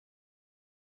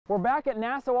We're back at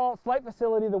NASA Wallops Flight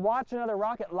Facility to watch another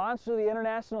rocket launch to the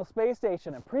International Space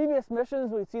Station. In previous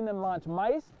missions, we've seen them launch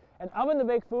mice, an oven to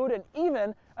bake food, and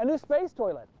even a new space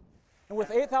toilet. And with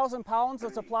 8,000 pounds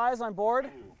of supplies on board,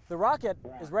 the rocket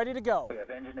is ready to go. We have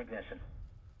engine ignition.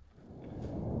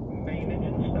 Main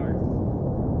engine start.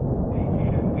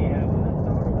 We have the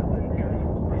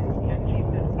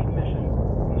NG-50 mission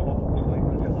on the Wallops Flight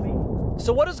Facility.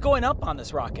 So what is going up on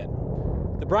this rocket?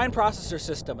 The brine processor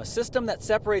system, a system that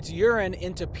separates urine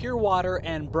into pure water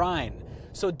and brine.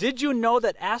 So did you know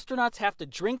that astronauts have to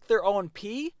drink their own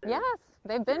pee? Yes,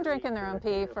 they've been drinking their own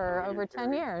pee for over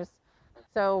 10 years.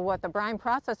 So what the brine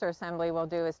processor assembly will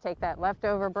do is take that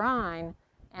leftover brine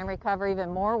and recover even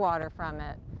more water from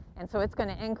it. And so it's going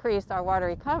to increase our water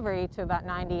recovery to about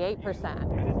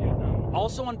 98%.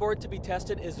 Also on board to be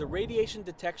tested is the radiation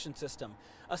detection system,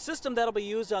 a system that'll be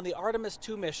used on the Artemis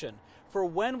II mission for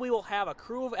when we will have a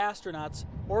crew of astronauts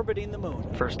orbiting the moon.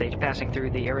 First stage passing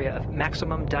through the area of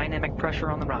maximum dynamic pressure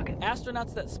on the rocket.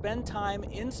 Astronauts that spend time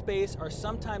in space are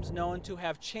sometimes known to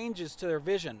have changes to their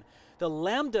vision. The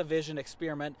Lambda vision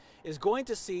experiment is going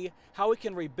to see how we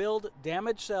can rebuild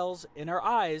damaged cells in our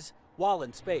eyes while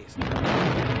in space.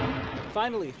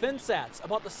 Finally, ThinSats,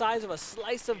 about the size of a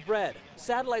slice of bread.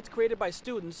 Satellites created by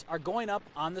students are going up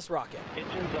on this rocket.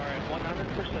 Engines are at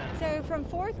 100%. So from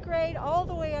 4th grade all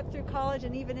the way up through college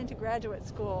and even into graduate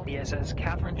school. ISS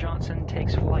Katherine Johnson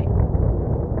takes flight.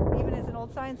 Even as an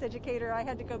old science educator, I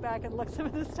had to go back and look some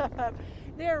of this stuff up.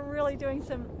 They're really doing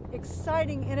some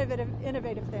exciting,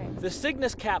 innovative things. The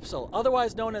Cygnus capsule,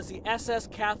 otherwise known as the SS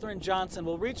Katherine Johnson,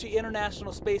 will reach the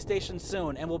International Space Station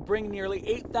soon and will bring nearly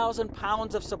 8,000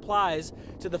 pounds of supplies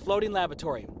to the floating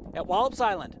laboratory. At Wallops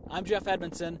Island, I'm Jeff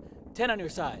Edmondson, 10 on your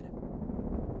side.